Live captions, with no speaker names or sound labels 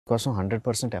కోసం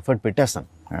 100% ఎఫర్ట్ పెట్టేస్తాను.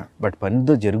 బట్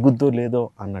పనితో జరుగుద్దో లేదో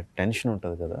అన్న టెన్షన్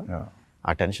ఉంటుంది కదా,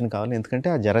 ఆ టెన్షన్ కావాలి. ఎందుకంటే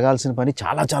ఆ జరగాల్సిన పని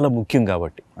చాలా చాలా ముఖ్యం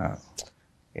కాబట్టి.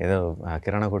 ఏదో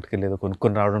కిరాణా కొట్టుకెళ్ళి ఏదో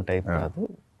కొనుక్కొని రావడం టైప్ కాదు,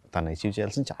 తను అచీవ్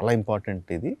చేయాల్సిన చాలా ఇంపార్టెంట్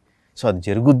ఇది. సో అది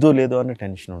జరుగుద్దో లేదో అన్న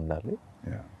టెన్షన్ ఉండాలి.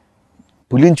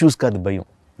 పులిని చూసి కాదు భయం,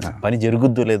 పని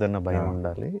జరుగుద్దో లేదన్న భయం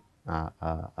ఉండాలి.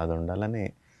 అది ఉండాలని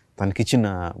తనకిచ్చిన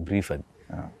బ్రీఫ్ అది.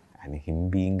 And him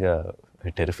being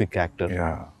terrific actor.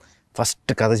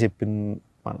 First కథ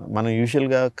మనం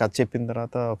యూజువల్గా కథ చెప్పిన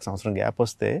తర్వాత ఒక సంవత్సరం గ్యాప్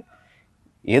వస్తే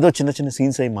ఏదో చిన్న చిన్న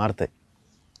సీన్స్ అవి మారుతాయి.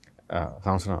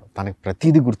 సంవత్సరం తనకి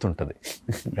ప్రతిదీ గుర్తుంటుంది.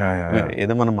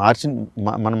 ఏదో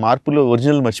మన మార్పులో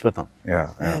ఒరిజినల్ మర్చిపోతాం.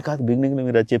 కాదు బిగినింగ్లో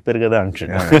మీరు అది చెప్పారు కదా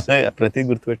అంటాడు. ప్రతిదీ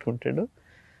గుర్తుపెట్టుకుంటాడు.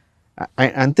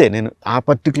 అంతే, నేను ఆ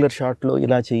పర్టికులర్ షాట్లో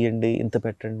ఇలా చేయండి, ఇంత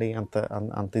పెట్టండి,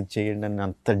 అంత ఇది చేయండి అని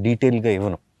అంత డీటెయిల్గా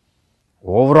ఇవ్వను.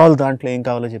 ఓవరాల్ దాంట్లో ఏం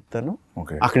కావాలో చెప్తాను,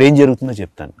 అక్కడ ఏం జరుగుతుందో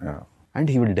చెప్తాను, and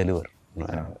he will deliver.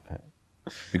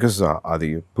 Because అది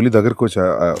పులి దగ్గరకు వచ్చి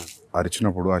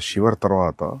అరిచినప్పుడు ఆ షివర్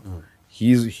తర్వాత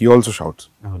హీ ఆల్సో షౌట్స్.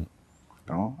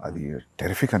 అది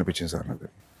టెరిఫిక్ అనిపించింది సార్ నాకు,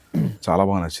 చాలా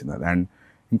బాగా నచ్చింది అది. అండ్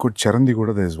ఇంకోటి చరణ్ది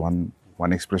కూడా there is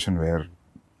one expression where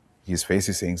his face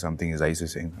is saying something, his eyes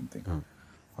is saying something,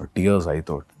 or tears eyes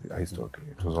thought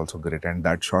it was also great. And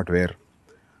that shot where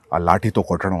ఆ లాఠీతో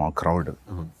కొట్టడం ఆ క్రౌడ్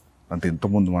అంత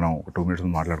ఇంతకుముందు మనం 2 minutes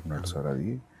ముందు మాట్లాడుకున్నాడు సార్, అది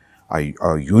ఆ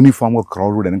యూనిఫామ్గా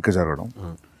క్రౌడ్ కూడా వెనక్కి జరగడం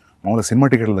మామూలుగా సినిమా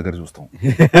టికెట్ల దగ్గర చూస్తాం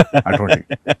అటువంటి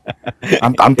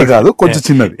అంత కాదు, కొంచెం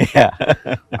చిన్నది.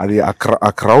 అది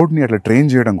ఆ క్రౌడ్ని అట్లా ట్రైన్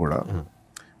చేయడం కూడా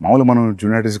మామూలుగా మనం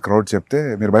జూనియర్ ఆర్టిస్ట్ క్రౌడ్ చెప్తే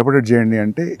మీరు భయపడేది చేయండి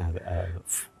అంటే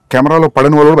కెమెరాలో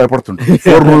పడిన వాళ్ళు కూడా భయపడుతుంటారు.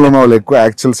 4 గ్రౌండ్లో ఉన్న వాళ్ళు ఎక్కువ,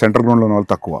 యాక్చువల్ సెంటర్ గ్రౌండ్లో ఉన్న వాళ్ళు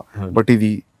తక్కువ. బట్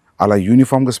ఇది అలా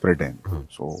యూనిఫామ్గా స్ప్రెడ్ అయింది.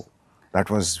 So that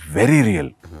was very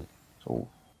real. So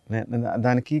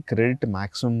దానికి క్రెడిట్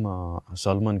మ్యాక్సిమం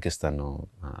సల్మాన్కి ఇస్తాను.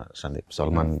 Sandeep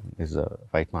Salman is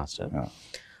fight master.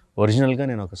 ఒరిజినల్గా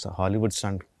నేను ఒక హాలీవుడ్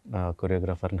స్టంట్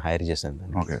కొరియోగ్రాఫర్ని హైర్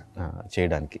చేశాను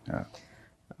చేయడానికి.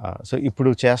 సో ఇప్పుడు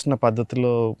చేస్తున్న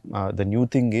పద్ధతిలో the new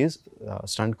thing is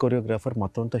stunt choreographer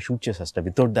మొత్తం అంతా షూట్ చేసేస్తారు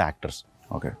వితౌట్ ద యాక్టర్స్.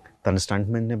 తన స్టంట్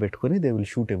మెన్నే పెట్టుకొని they will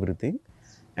shoot everything.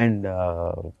 And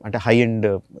అంటే హై అండ్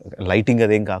లైటింగ్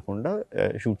అదేం కాకుండా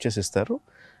షూట్ చేసి ఇస్తారు.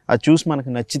 అది చూసి మనకు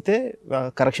నచ్చితే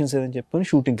కరెక్షన్స్ ఏదని చెప్పుకొని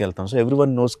షూటింగ్కి వెళ్తాం. So every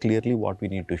one knows clearly what we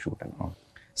need to shoot అని.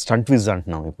 స్టంట్ విజ్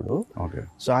అంటున్నాం ఇప్పుడు.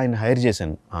 సో ఆయన హైర్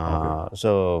చేశాను.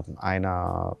 సో ఆయన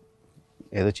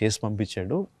ఏదో చేసి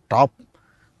పంపించాడు, టాప్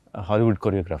హాలీవుడ్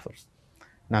కొరియోగ్రాఫర్.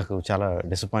 నాకు చాలా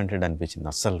డిసప్పాయింటెడ్ అనిపించింది,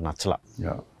 అస్సలు నచ్చలా.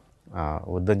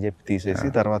 వద్దని చెప్పి తీసేసి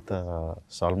తర్వాత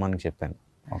సల్మాన్కి చెప్పాను.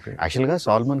 యాక్చువల్గా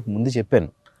సల్మాన్కి ముందు చెప్పాను,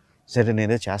 సరే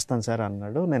నేనేదో చేస్తాను సార్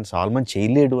అన్నాడు. నేను సల్మాన్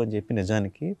చేయలేడు అని చెప్పి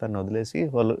నిజానికి తను వదిలేసి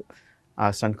వాళ్ళు ఆ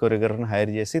స్టంట్ కొరియోగ్రాఫర్ని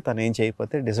హైర్ చేసి తను ఏం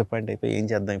చేయకపోతే డిసప్పాయింట్ అయిపోయి ఏం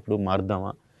చేద్దాం ఇప్పుడు,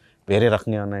 మారుద్దామా, వేరే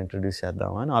రకంగా ఏమన్నా ఇంట్రడ్యూస్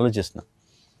చేద్దామా అని ఆలోచిస్తున్నా.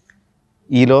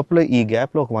 ఈ లోపల ఈ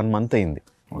గ్యాప్లో ఒక 1 month అయింది.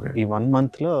 ఈ 1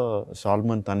 monthలో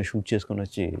సల్మాన్ తను షూట్ చేసుకొని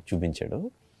వచ్చి చూపించాడు.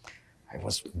 I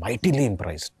was mightily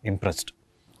impressed.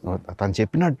 తను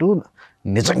చెప్పినట్టు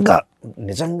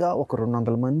నిజంగా ఒక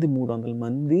 200 మంది 300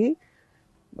 మంది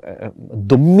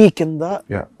దొమ్మి కింద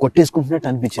కొట్టేసుకుంటున్నట్టు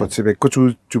అనిపించింది. ఎక్కువ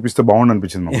చూపిస్తే బాగుంది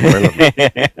అనిపించింది.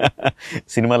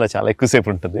 సినిమాలో చాలా ఎక్కువసేపు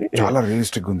ఉంటుంది, చాలా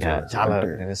రియలిస్టిక్ ఉంది, చాలా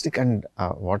realistic. And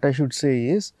what I should say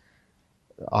is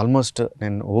almost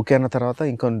నేను ఓకే అన్న తర్వాత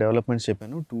ఇంకొన్ని డెవలప్మెంట్స్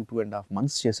చెప్పాను. 2.5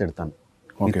 months చేసాడు తను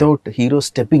without hero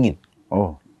stepping in.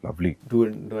 Lovely.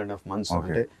 2.5 months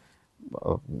అంటే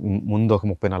ముందు ఒక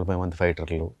 30-40 మంది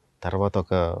ఫైటర్లు, తర్వాత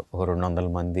ఒక 200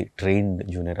 మంది ట్రైన్డ్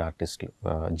జూనియర్ ఆర్టిస్టులు,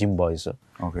 జిమ్ బాయ్స్,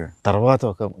 తర్వాత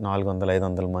ఒక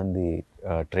 400-500 మంది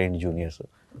ట్రైన్డ్ జూనియర్స్,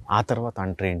 ఆ తర్వాత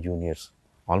అన్ట్రైన్డ్ జూనియర్స్,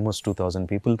 ఆల్మోస్ట్ 2000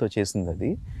 పీపుల్తో చేసింది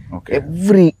అది.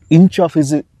 Every inch of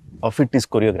it is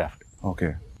choreographed.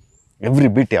 Every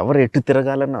bit, ఎవరు ఎటు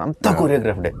తిరగాలన్న అంతా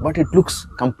కొరియోగ్రాఫ్డే. But it looks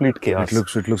complete chaos.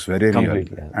 It looks very real.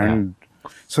 And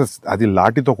so అది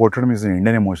లాఠీతో కొట్టడం is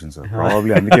Indian emotion sir,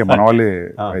 probably అందుకే మన వాళ్ళే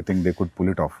I think they could pull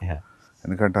it of.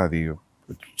 ఎందుకంటే అది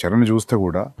చరణ్ చూస్తే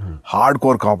కూడా హార్డ్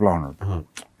కోర్ కాప్ లా ఉన్నాడు,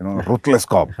 రూత్లెస్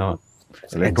కాప్.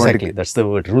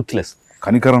 రూత్లెస్,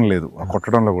 కనికరం లేదు ఆ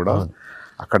కొట్టడంలో కూడా.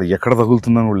 అక్కడ ఎక్కడ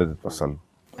తగులుతుందని కూడా లేదు అసలు.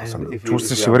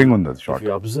 చూస్తే షివరింగ్ ఉంది అది shot.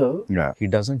 He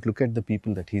doesn't look at the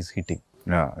people that he's hitting.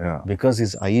 Because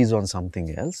his eye is on something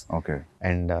else.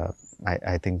 And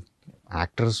I think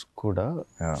actors kuda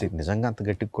nijanga anta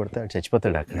gatti kodte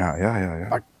chachipotadu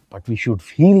aక్కడ. But we should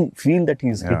feel that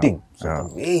he's hitting. So the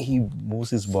way he moves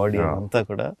his body anta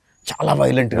kuda చాలా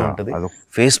violent గా ఉంటది.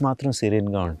 Face మాత్రం సీరియన్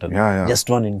గా ఉంటది. Just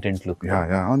one intent look.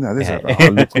 అదే sir, ఆ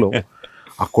look లో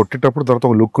ఆ కొట్టేటప్పుడు తర్వాత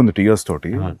ఒక లుక్ ఉంది టీయర్స్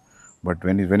తోటి. But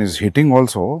when is hitting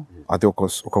also అది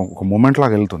ఒక మూమెంట్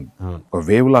లాగా వెళ్తుంది, ఒక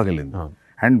వేవ్ లాగా వెళ్ళింది.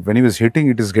 అండ్ వెన్ ఈ was hitting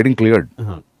it is getting cleared.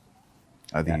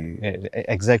 అది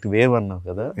ఎగ్జాక్ట్ వేవ్ అన్నావు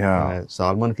కదా,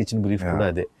 సాల్మాన్కి ఇచ్చిన బ్రీఫ్ కూడా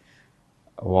అదే.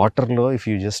 వాటర్లో ఇఫ్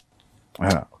యూ జస్ట్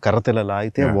కర్రతెల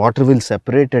లాగితే water will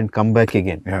separate and come back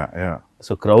again.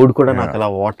 So crowd కూడా నాకు అలా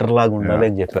వాటర్ లాగా ఉండాలి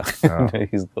అని చెప్పా.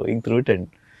 Is going through it and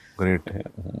great.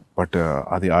 But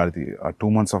అది 2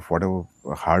 months of whatever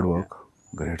hard work,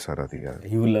 great sir. అది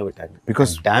you will love it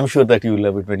because damn sure that you will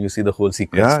love it when you see the whole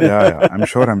sequence. yeah I'm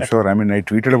sure I mean I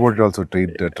tweeted about it also,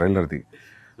 trailer the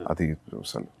అది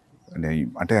అసలు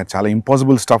అంటే చాలా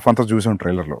impossible stuff అంతా చూసాం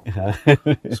ట్రైలర్లో.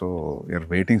 So you're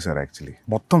waiting sir. Actually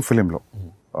మొత్తం ఫిలింలో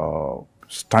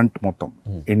stunt మొత్తం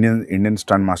ఇండియన్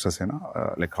స్టంట్ మాస్టర్స్ అయినా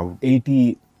like how 80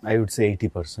 I would say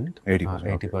 80%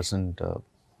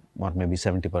 or maybe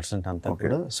 70% అంతా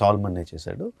కూడా సాల్మన్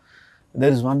చేశాడు.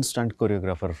 there is one stunt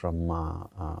choreographer from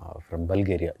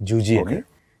Bulgaria, Juji అని.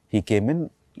 he came in,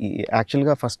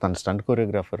 యాక్చువల్గా ఫస్ట్ తన స్టంట్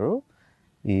కొరియోగ్రాఫరు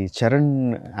ఈ చరణ్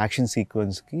యాక్షన్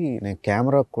సీక్వెన్స్కి నేను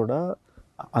కెమెరా కూడా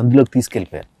అందులోకి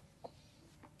తీసుకెళ్ళిపోయాను.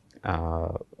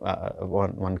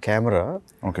 One camera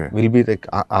will be like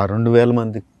ఆ 2,000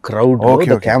 మంది crowd,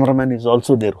 the cameraman is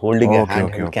also there holding a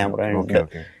hand camera and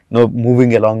no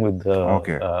moving along with the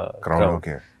crowd.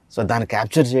 So దాన్ని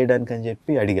capture చేయడానికి అని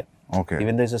చెప్పి అడిగా.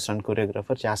 Even though is a stunt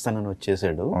choreographer, చేస్తానని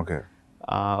వచ్చేసాడు.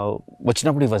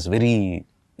 వచ్చినప్పుడు ఈ వాజ్ వెరీ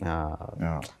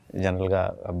జనరల్గా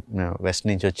వెస్ట్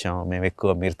నుంచి వచ్చాం మేము ఎక్కువ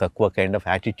మీరు తక్కువ కైండ్ ఆఫ్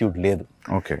యాటిట్యూడ్ లేదు.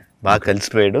 బాగా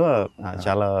కలిసిపోయాడు,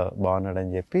 చాలా బాగున్నాడు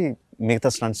అని చెప్పి మిగతా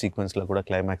స్టంట్ సీక్వెన్స్లో కూడా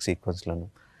క్లైమాక్స్ సీక్వెన్స్లోను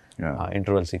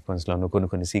ఇంటర్వల్ సీక్వెన్స్లోను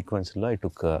కొన్ని సీక్వెన్స్లో I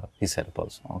took his help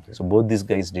also. So both this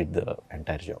guys did the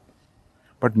entire job.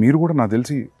 But మీరు కూడా నాకు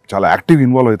తెలిసి చాలా యాక్టివ్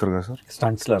ఇన్వాల్వ్ అవుతారు కదా సార్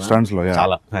స్టంట్స్లో?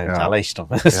 చాలా ఇష్టం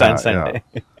స్టంట్స్ అంటే.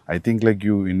 I think like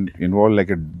you involve like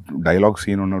a dialogue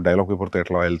scene on a dialogue paper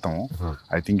ఎట్లా వెళ్తాము,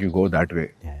 I think you go that way.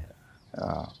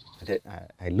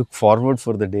 I look forward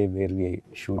for the day where we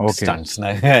shoot stunts.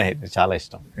 చాలా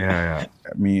ఇష్టం.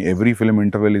 Me every film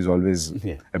interval is always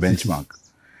a bench mark.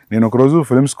 నేను ఒకరోజు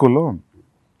film స్కూల్లో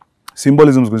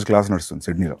symbolisms గురించి class నడుస్తుంది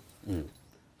సిడ్నీలో.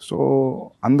 సో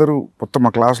అందరూ మొత్తం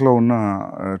మా క్లాస్లో ఉన్న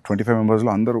 25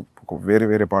 మెంబర్స్లో అందరూ వేరే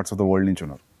వేరే పార్ట్స్ ఆఫ్ ద వరల్డ్ నుంచి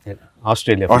ఉన్నారు.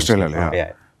 ఆస్ట్రేలియాలో.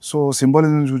 సో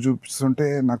సింబాలిజం చూపిస్తుంటే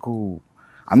నాకు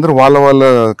అందరూ వాళ్ళ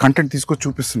కంటెంట్ తీసుకొచ్చి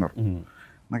చూపిస్తున్నారు.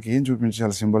 నాకు ఏం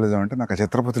చూపించాలి సింబాలిజం అంటే, నాకు ఆ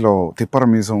ఛత్రపతిలో తిప్పర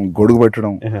మీసం గొడుగు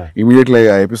పెట్టడం ఇమీడియట్లీ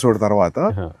ఆ ఎపిసోడ్ తర్వాత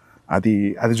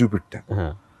అది చూపెట్టా.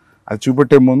 అది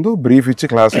చూపెట్టే ముందు బ్రీఫ్ ఇచ్చి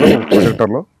క్లాస్లో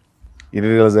ప్రొజెక్టర్లో ఇది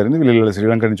ఇలా జరిగింది, వీళ్ళు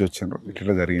శ్రీలంక నుంచి వచ్చారు,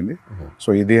 ఇట్లా జరిగింది, సో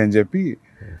ఇది అని చెప్పి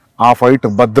ఆ ఫైట్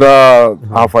భద్రా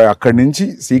అక్కడి నుంచి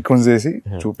సీక్వెన్స్ చేసి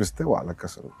చూపిస్తే వాళ్ళకి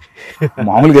అసలు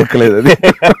మామూలుగా ఎక్కలేదు అది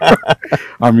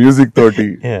ఆ మ్యూజిక్ తోటి.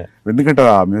 ఎందుకంటే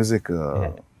ఆ music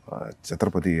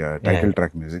Chhatrapati title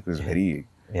track music is very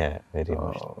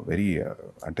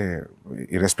అంటే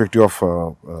ఇర్రెస్పెక్టివ్ ఆఫ్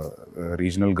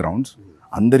రీజనల్ గ్రౌండ్స్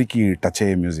అందరికీ టచ్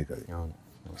అయ్యే మ్యూజిక్ అది.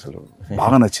 అసలు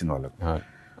బాగా నచ్చింది వాళ్ళకి.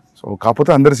 సో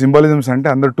కాకపోతే అందరు సింబాలిజమ్స్ అంటే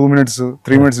అందరు 2 minutes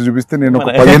 3 minutes చూపిస్తే నేను ఒక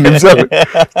 15 నిమిషాలు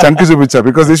చంకి చూపించా.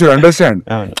 Because they should understand.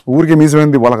 ఊరికి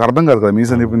మీసమైంది వాళ్ళకి అర్థం కాదు కదా,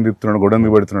 మీసం తిప్పుతున్నాడు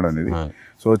గొడవని పెడుతున్నాడు అనేది.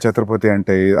 సో ఛత్రపతి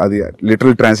అంటే అది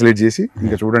లిటరల్ ట్రాన్స్లేట్ చేసి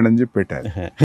ఇంకా చూడండి అని చెప్పి పెట్టారు.